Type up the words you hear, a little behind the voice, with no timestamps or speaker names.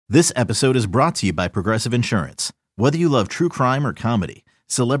This episode is brought to you by Progressive Insurance. Whether you love true crime or comedy,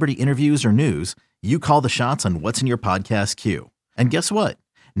 celebrity interviews or news, you call the shots on what's in your podcast queue. And guess what?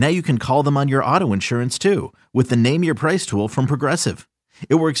 Now you can call them on your auto insurance too with the Name Your Price tool from Progressive.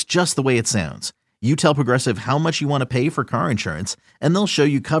 It works just the way it sounds. You tell Progressive how much you want to pay for car insurance, and they'll show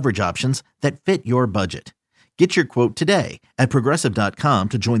you coverage options that fit your budget. Get your quote today at Progressive.com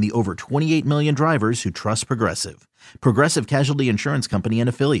to join the over 28 million drivers who trust Progressive. Progressive Casualty Insurance Company and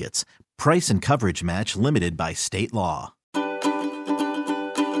Affiliates. Price and coverage match limited by state law.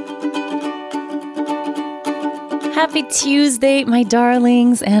 Happy Tuesday, my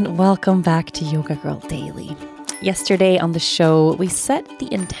darlings, and welcome back to Yoga Girl Daily. Yesterday on the show, we set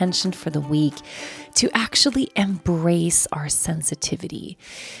the intention for the week to actually embrace our sensitivity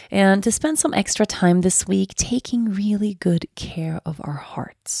and to spend some extra time this week taking really good care of our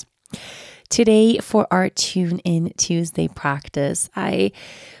hearts. Today, for our Tune In Tuesday practice, I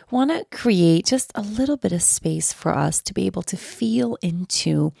want to create just a little bit of space for us to be able to feel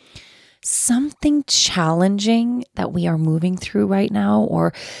into something challenging that we are moving through right now,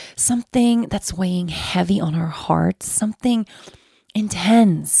 or something that's weighing heavy on our hearts, something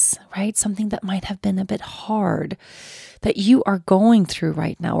intense, right? Something that might have been a bit hard that you are going through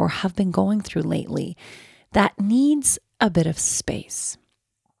right now or have been going through lately that needs a bit of space.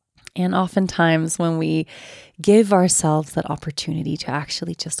 And oftentimes when we give ourselves that opportunity to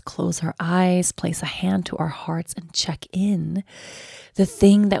actually just close our eyes, place a hand to our hearts and check in, the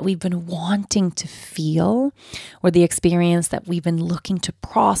thing that we've been wanting to feel, or the experience that we've been looking to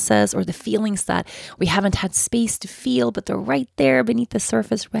process, or the feelings that we haven't had space to feel, but they're right there beneath the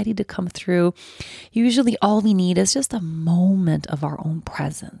surface, ready to come through. Usually all we need is just a moment of our own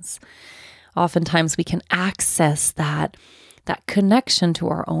presence. Oftentimes we can access that connection to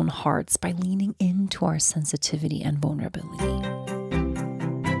our own hearts by leaning into our sensitivity and vulnerability.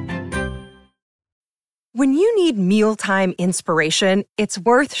 When you need mealtime inspiration, it's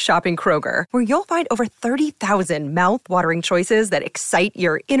worth shopping Kroger, where you'll find over 30,000 mouth-watering choices that excite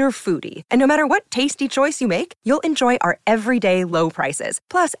your inner foodie. And no matter what tasty choice you make, you'll enjoy our everyday low prices,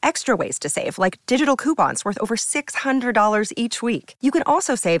 plus extra ways to save, like digital coupons worth over $600 each week. You can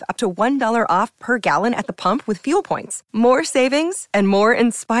also save up to $1 off per gallon at the pump with fuel points. More savings and more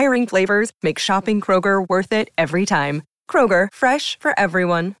inspiring flavors make shopping Kroger worth it every time. Kroger, fresh for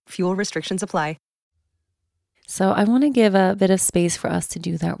everyone. Fuel restrictions apply. So I want to give a bit of space for us to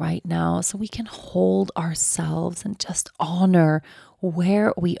do that right now so we can hold ourselves and just honor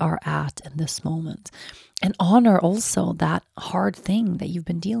where we are at in this moment, and honor also that hard thing that you've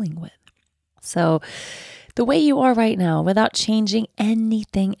been dealing with. So the way you are right now, without changing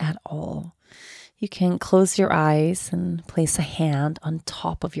anything at all, you can close your eyes and place a hand on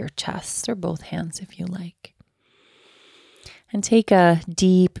top of your chest, or both hands if you like. And take a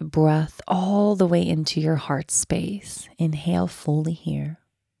deep breath all the way into your heart space. Inhale fully here.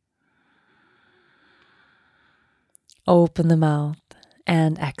 Open the mouth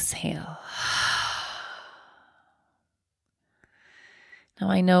and exhale. Now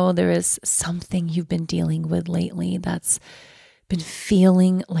I know there is something you've been dealing with lately that's been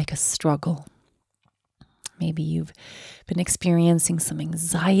feeling like a struggle. Maybe you've been experiencing some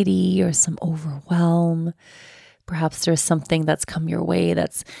anxiety or some overwhelm. Perhaps there's something that's come your way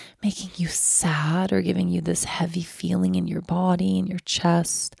that's making you sad or giving you this heavy feeling in your body, in your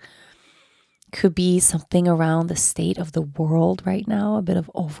chest. Could be something around the state of the world right now, a bit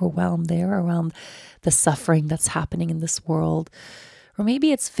of overwhelm there around the suffering that's happening in this world. Or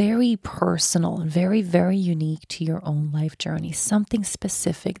maybe it's very personal and very, very unique to your own life journey, something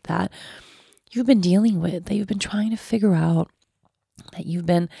specific that you've been dealing with, that you've been trying to figure out, that you've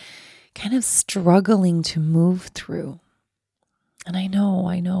been kind of struggling to move through. And I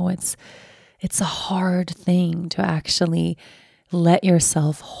know it's a hard thing to actually let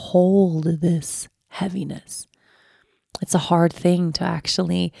yourself hold this heaviness. It's a hard thing to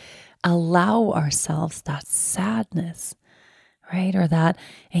actually allow ourselves that sadness, right? Or that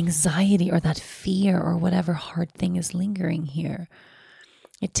anxiety or that fear or whatever hard thing is lingering here.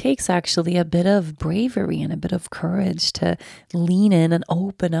 It takes actually a bit of bravery and a bit of courage to lean in and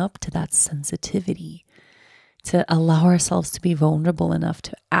open up to that sensitivity, to allow ourselves to be vulnerable enough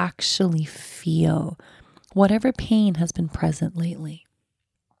to actually feel whatever pain has been present lately.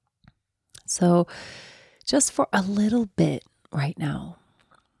 So just for a little bit right now,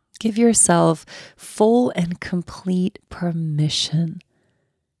 give yourself full and complete permission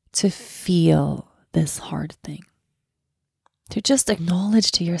to feel this hard thing. To just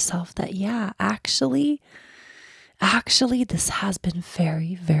acknowledge to yourself that, yeah, actually, this has been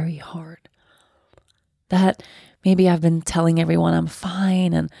very, very hard. That maybe I've been telling everyone I'm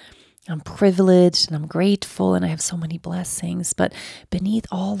fine and I'm privileged and I'm grateful and I have so many blessings. But beneath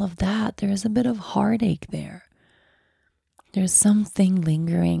all of that, there is a bit of heartache there. There's something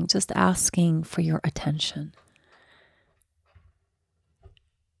lingering, just asking for your attention.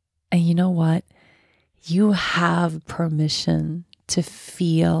 And you know what? You have permission to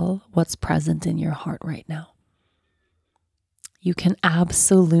feel what's present in your heart right now. You can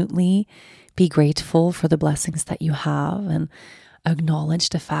absolutely be grateful for the blessings that you have and acknowledge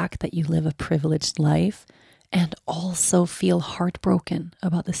the fact that you live a privileged life and also feel heartbroken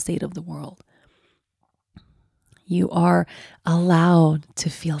about the state of the world. You are allowed to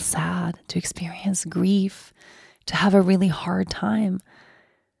feel sad, to experience grief, to have a really hard time.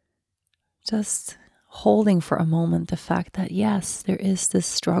 Just holding for a moment the fact that yes, there is this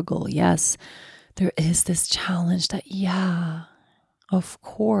struggle. Yes, there is this challenge that of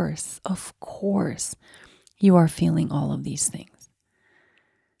course, you are feeling all of these things.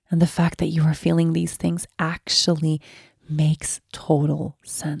 And the fact that you are feeling these things actually makes total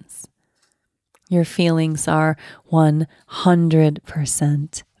sense. Your feelings are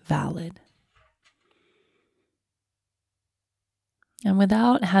 100% valid. And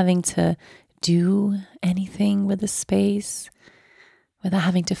without having to do anything with the space, without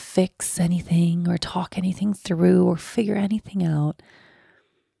having to fix anything or talk anything through or figure anything out,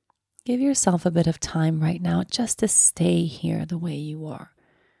 give yourself a bit of time right now just to stay here the way you are.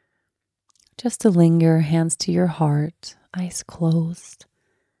 Just to linger, hands to your heart, eyes closed,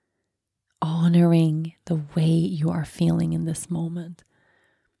 honoring the way you are feeling in this moment,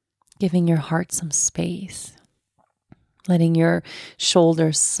 giving your heart some space, letting your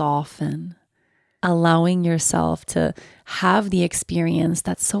shoulders soften, allowing yourself to have the experience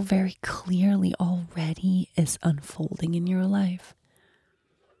that so very clearly already is unfolding in your life.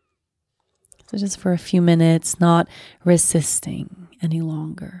 So just for a few minutes, not resisting any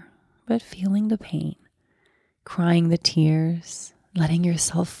longer, but feeling the pain, crying the tears, letting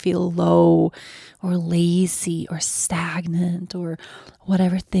yourself feel low or lazy or stagnant or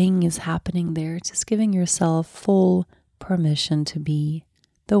whatever thing is happening there. Just giving yourself full permission to be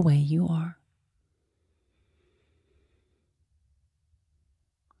the way you are.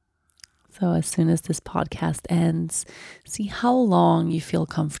 So as soon as this podcast ends, see how long you feel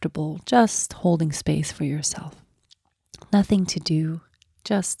comfortable just holding space for yourself. Nothing to do,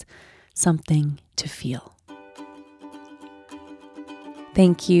 just something to feel.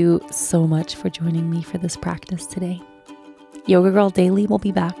 Thank you so much for joining me for this practice today. Yoga Girl Daily will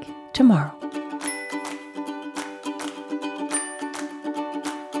be back tomorrow.